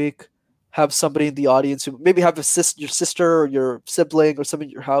every week, have somebody in the audience who maybe have your sister or your sibling or somebody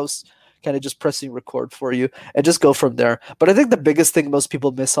in your house kind of just pressing record for you, and just go from there. But I think the biggest thing most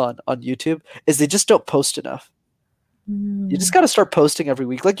people miss on YouTube is they just don't post enough. You just got to start posting every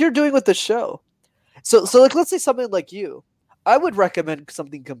week like you're doing with the show. So like, let's say something like you, I would recommend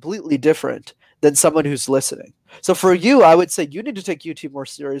something completely different than someone who's listening. So for you, I would say you need to take YouTube more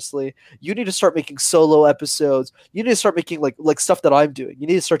seriously. You need to start making solo episodes. You need to start making like stuff that I'm doing. You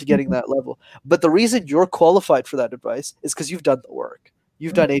need to start to getting that level. But the reason you're qualified for that advice is because you've done the work.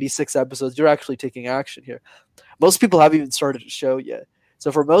 You've done 86 episodes. You're actually taking action here. Most people haven't even started a show yet.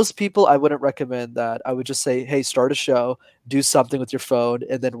 So for most people, I wouldn't recommend that. I would just say, hey, start a show, do something with your phone,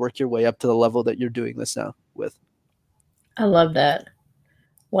 and then work your way up to the level that you're doing this now with. I love that.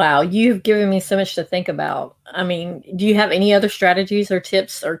 Wow, you've given me so much to think about. I mean, do you have any other strategies or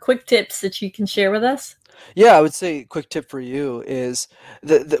tips or quick tips that you can share with us? Yeah, I would say a quick tip for you is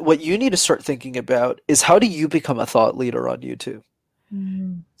what you need to start thinking about is how do you become a thought leader on YouTube?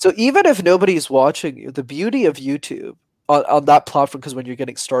 So even if nobody's watching you, the beauty of YouTube on that platform, because when you're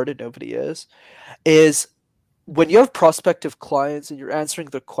getting started, nobody is when you have prospective clients and you're answering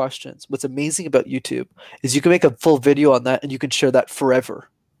their questions, what's amazing about YouTube is you can make a full video on that and you can share that forever.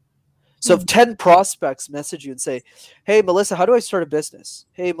 So if 10 prospects message you and say, hey, Melissa, how do I start a business?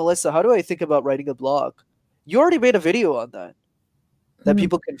 Hey, Melissa, how do I think about writing a blog? You already made a video on that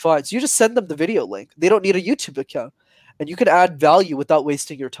people can find. So you just send them the video link. They don't need a YouTube account. And you can add value without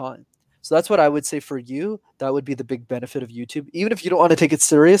wasting your time. So that's what I would say for you. That would be the big benefit of YouTube. Even if you don't want to take it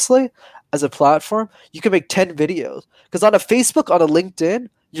seriously as a platform, you can make 10 videos. Because on a Facebook, on a LinkedIn,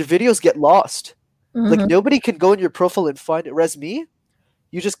 your videos get lost. Like Mm-hmm. nobody can go in your profile and find it. Whereas me,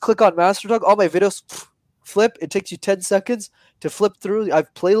 you just click on Master Talk, all my videos flip. It takes you 10 seconds to flip through. I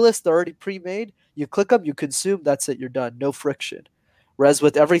have playlists that are already pre-made. You click them, you consume, that's it, you're done. No friction. Whereas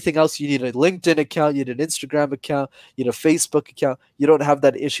with everything else, you need a LinkedIn account, you need an Instagram account, you need a Facebook account. You don't have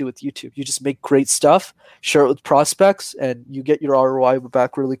that issue with YouTube. You just make great stuff, share it with prospects, and you get your ROI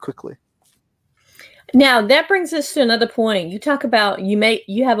back really quickly. Now that brings us to another point. You talk about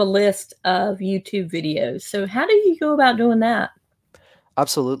you have a list of YouTube videos. So how do you go about doing that?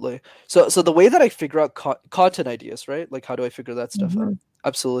 Absolutely. So the way that I figure out content ideas, right? Like how do I figure that stuff out? Mm-hmm.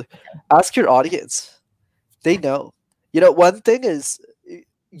 Absolutely. Ask your audience. They know. One thing is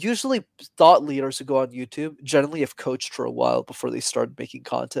usually thought leaders who go on YouTube generally have coached for a while before they started making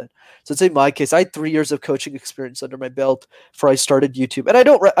content. So it's in my case, I had 3 years of coaching experience under my belt before I started YouTube, and I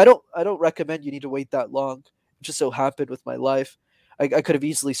don't recommend you need to wait that long. It just so happened with my life, I could have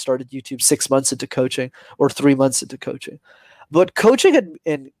easily started YouTube 6 months into coaching or 3 months into coaching. But coaching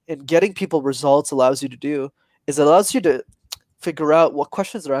and getting people results allows you to do is it allows you to figure out what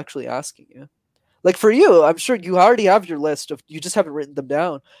questions they're actually asking you. Like for you, I'm sure you already have your list of, you just haven't written them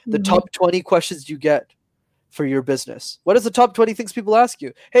down. The Mm-hmm. top 20 questions you get for your business. What is the top 20 things people ask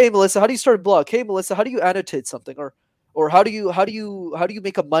you? Hey Melissa, how do you start a blog? Hey Melissa, how do you annotate something? Or how do you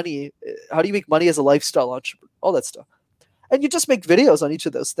make money? How do you make money as a lifestyle entrepreneur? All that stuff. And you just make videos on each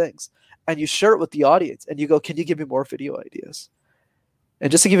of those things and you share it with the audience and you go, can you give me more video ideas? And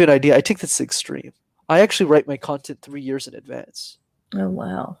just to give you an idea, I take this to extreme. I actually write my content 3 years in advance Oh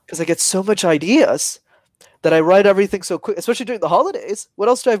wow. because I get so much ideas that I write everything so quick, especially during the holidays. What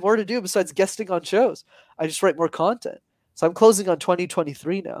else do I have more to do besides guesting on shows? I just write more content. So I'm closing on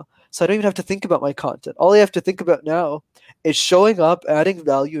 2023 now. So I don't even have to think about my content. All I have to think about now is showing up, adding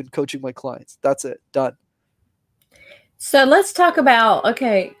value, and coaching my clients. That's it. Done. So let's talk about,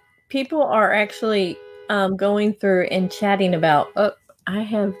 okay, people are actually going through and chatting about, oh, I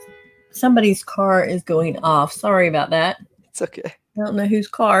have somebody's car is going off. Sorry about that. It's okay. I don't know whose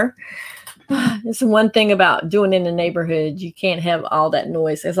car. It's the one thing about doing in the neighborhood. You can't have all that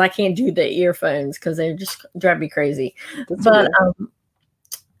noise. As I can't do the earphones because they just drive me crazy. That's But okay.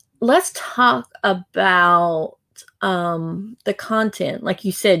 let's talk about the content. Like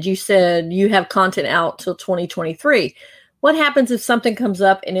you said you have content out till 2023. What happens if something comes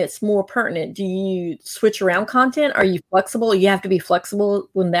up and it's more pertinent? Do you switch around content? Are you flexible? You have to be flexible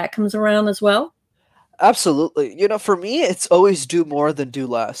when that comes around as well. Absolutely. For me, it's always do more than do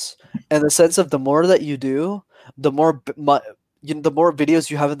less. In the sense of the more that you do, the more the more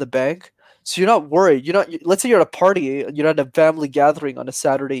videos you have in the bank. So you're not worried. Let's say you're at a party, you're at a family gathering on a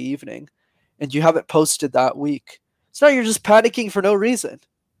Saturday evening, and you haven't posted that week. So now you're just panicking for no reason.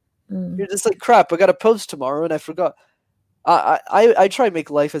 Mm. You're just like, crap, I got to post tomorrow, and I forgot. I try and make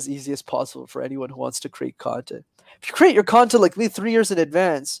life as easy as possible for anyone who wants to create content. If you create your content like me 3 years in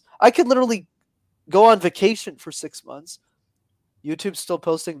advance, I could literally go on vacation for 6 months. YouTube's still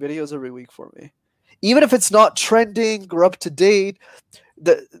posting videos every week for me. Even if it's not trending or up to date,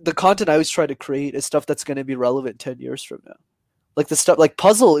 the content I always try to create is stuff that's going to be relevant 10 years from now. Like the stuff like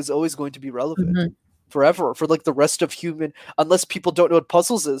puzzle is always going to be relevant Mhm. forever for like the rest of human, unless people don't know what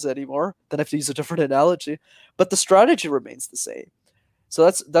puzzles is anymore, then I have to use a different analogy. But the strategy remains the same.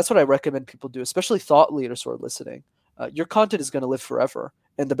 So that's what I recommend people do, especially thought leaders who are listening. Your content is going to live forever,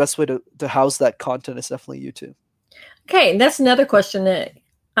 and the best way to house that content is definitely YouTube. Okay, that's another question that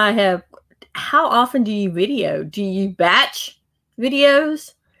I have. How often do you video? Do you batch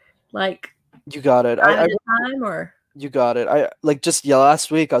videos like You got it. time at a time or? You got it. I like just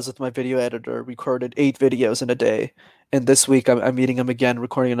last week I was with my video editor, recorded 8 videos in a day, and this week I'm meeting him again,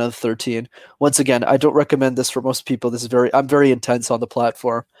 recording another 13. Once again, I don't recommend this for most people. I'm very intense on the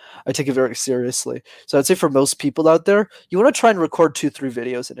platform. I take it very seriously. So I'd say for most people out there, you want to try and record 2-3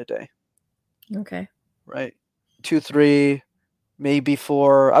 videos in a day, Okay. right? 2-3, maybe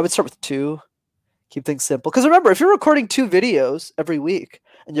 4. I would start with 2. Keep things simple. Because remember, if you're recording 2 videos every week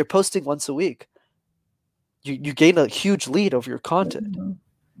and you're posting once a week, you gain a huge lead over your content, Mhm.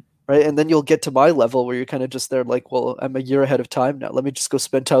 right? And then you'll get to my level where you're kind of just there like, well, I'm a year ahead of time now. Let me just go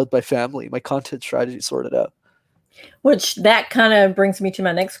spend time with my family. My content strategy sorted out. Which that kind of brings me to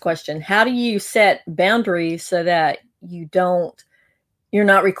my next question. How do you set boundaries so that you're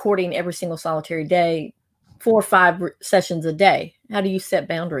not recording every single solitary day, 4 or 5 sessions a day? How do you set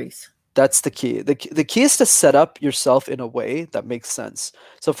boundaries? That's the key. The key is to set up yourself in a way that makes sense.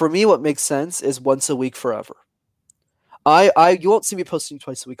 So for me, what makes sense is once a week forever. You won't see me posting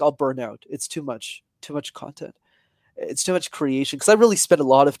twice a week. I'll burn out. It's too much content. It's too much creation because I really spend a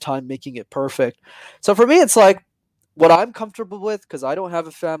lot of time making it perfect. So for me, it's like what I'm comfortable with because I don't have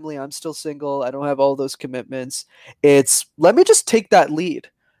a family. I'm still single. I don't have all those commitments. It's let me just take that lead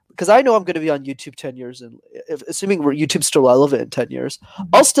because I know I'm going to be on YouTube 10 years. And assuming YouTube's still relevant in 10 years,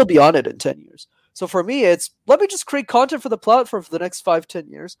 I'll still be on it in 10 years. So for me, it's let me just create content for the platform for the next 5-10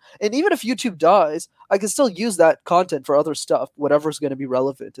 years. And even if YouTube dies, I can still use that content for other stuff, whatever's going to be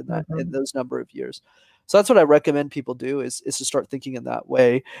relevant in those number of years. So that's what I recommend people do is to start thinking in that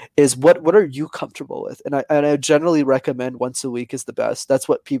way. Is what are you comfortable with? And I generally recommend once a week is the best. That's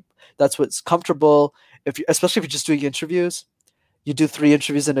what's comfortable. Especially if you're just doing interviews, you do 3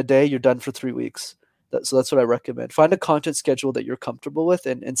 interviews in a day, you're done for 3 weeks. So that's what I recommend. Find a content schedule that you're comfortable with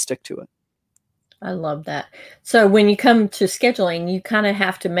and stick to it. I love that. So when you come to scheduling, you kind of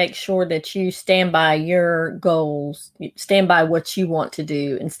have to make sure that you stand by your goals, you stand by what you want to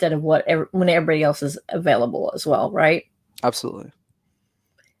do instead of when everybody else is available as well, right? Absolutely.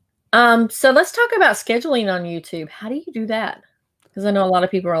 So let's talk about scheduling on YouTube. How do you do that? Because I know a lot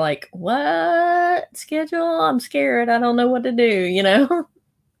of people are like, what schedule? I'm scared. I don't know what to do, you know?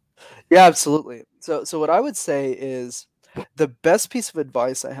 Yeah, absolutely. So what I would say is the best piece of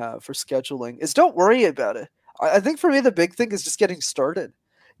advice I have for scheduling is don't worry about it. I think for me, the big thing is just getting started.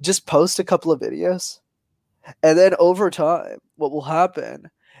 Just post a couple of videos. And then over time, what will happen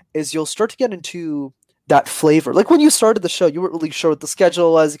is you'll start to get into that flavor. Like when you started the show, you weren't really sure what the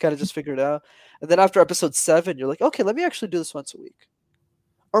schedule was. You kind of just figured it out. And then after episode 7, you're like, okay, let me actually do this once a week.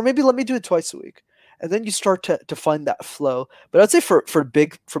 Or maybe let me do it twice a week. And then you start to find that flow. But I'd say for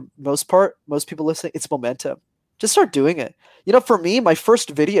most people listening, it's momentum. Just start doing it. You know, for me, my first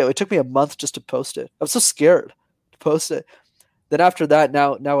video, it took me a month just to post it. I was so scared to post it. Then after that,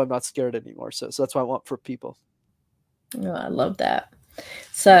 now I'm not scared anymore. So that's what I want for people. Oh, I love that.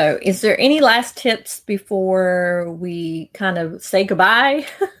 So is there any last tips before we kind of say goodbye?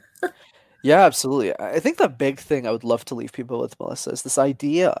 Yeah, absolutely. I think the big thing I would love to leave people with, Melissa, is this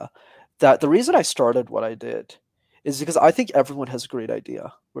idea that the reason I started what I did is because I think everyone has a great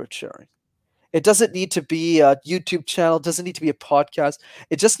idea worth sharing. It doesn't need to be a YouTube channel. It doesn't need to be a podcast.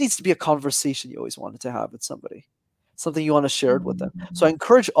 It just needs to be a conversation you always wanted to have with somebody, something you want to share with them. So I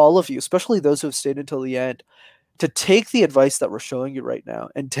encourage all of you, especially those who have stayed until the end, to take the advice that we're showing you right now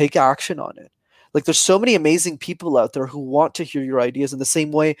and take action on it. Like there's so many amazing people out there who want to hear your ideas in the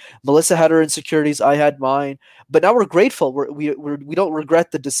same way Melissa had her insecurities, I had mine, but now we're grateful. We don't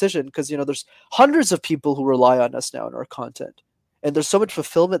regret the decision because there's hundreds of people who rely on us now in our content. And there's so much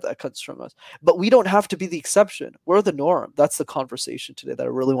fulfillment that comes from us. But we don't have to be the exception. We're the norm. That's the conversation today that I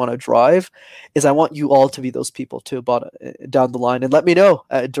really want to drive, is I want you all to be those people too down the line. And let me know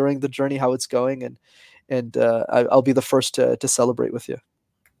during the journey how it's going. And I'll be the first to celebrate with you.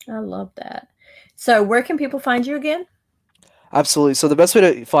 I love that. So where can people find you again? Absolutely. So the best way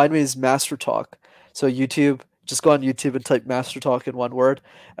to find me is Master Talk. So YouTube, just go on YouTube and type Master Talk in one word.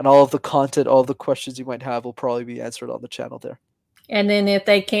 And all of the content, all of the questions you might have will probably be answered on the channel there. And then if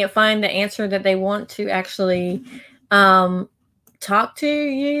they can't find the answer that they want to actually talk to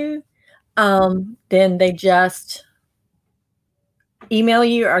you, then they just email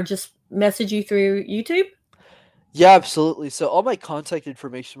you or just message you through YouTube? Yeah, absolutely. So all my contact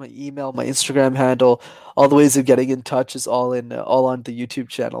information, my email, my Instagram handle, all the ways of getting in touch is all on the YouTube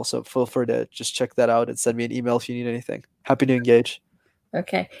channel. So feel free to just check that out and send me an email if you need anything. Happy to engage.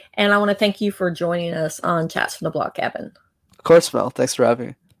 Okay. And I want to thank you for joining us on Chats from the Blog Cabin. Of course, Mel. Thanks for having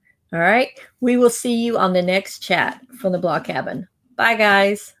me. All right. We will see you on the next chat from the Blog Cabin. Bye,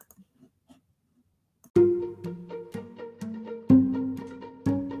 guys.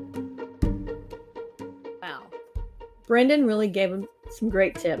 Wow. Brenden really gave him some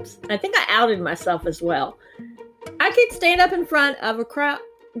great tips. I think I outed myself as well. I could stand up in front of a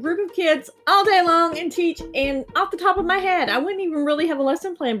group of kids all day long and teach, and off the top of my head, I wouldn't even really have a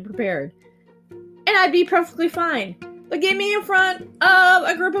lesson plan prepared. And I'd be perfectly fine. But get me in front of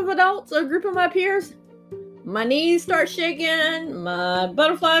a group of adults, a group of my peers, my knees start shaking, my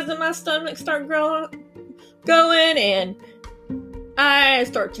butterflies in my stomach start going, and I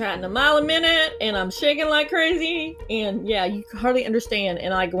start chatting a mile a minute, and I'm shaking like crazy, and yeah, you can hardly understand.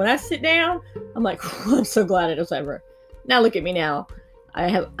 And like when I sit down, I'm like, I'm so glad it was over. Now look at me now.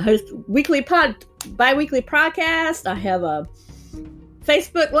 I host bi-weekly podcast. I have a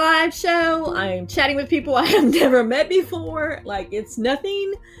Facebook live show. I'm chatting with people I have never met before. Like it's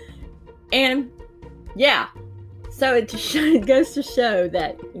nothing. And yeah, so it goes to show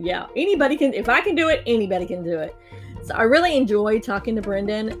that, yeah, anybody can, if I can do it, anybody can do it. So I really enjoyed talking to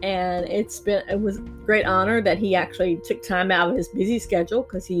Brenden, and it was a great honor that he actually took time out of his busy schedule,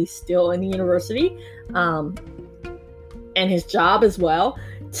 because he's still in the university, and his job as well,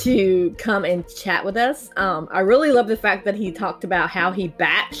 to come and chat with us. I really love the fact that he talked about how he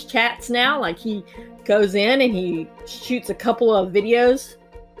batch chats now. Like, he goes in and he shoots a couple of videos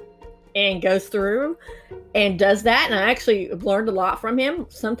and goes through and does that. And I actually learned a lot from him.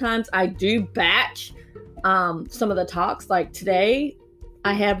 Sometimes I do batch some of the talks. Like today,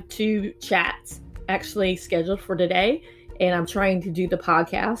 I have 2 chats actually scheduled for today, and I'm trying to do the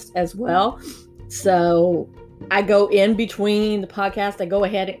podcast as well. So I go in between the podcast, I go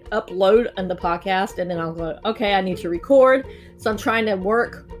ahead and upload on the podcast, and then I'll go, okay, I need to record. So I'm trying to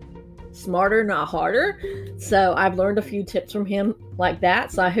work smarter, not harder. So I've learned a few tips from him like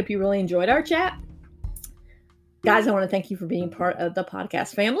that. So I hope you really enjoyed our chat. Guys, I want to thank you for being part of the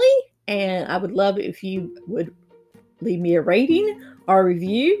podcast family. And I would love if you would leave me a rating or a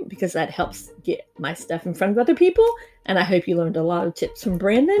review, because that helps get my stuff in front of other people. And I hope you learned a lot of tips from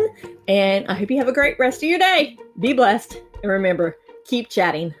Brenden. And I hope you have a great rest of your day. Be blessed. And remember, keep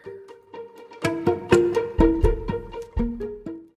chatting.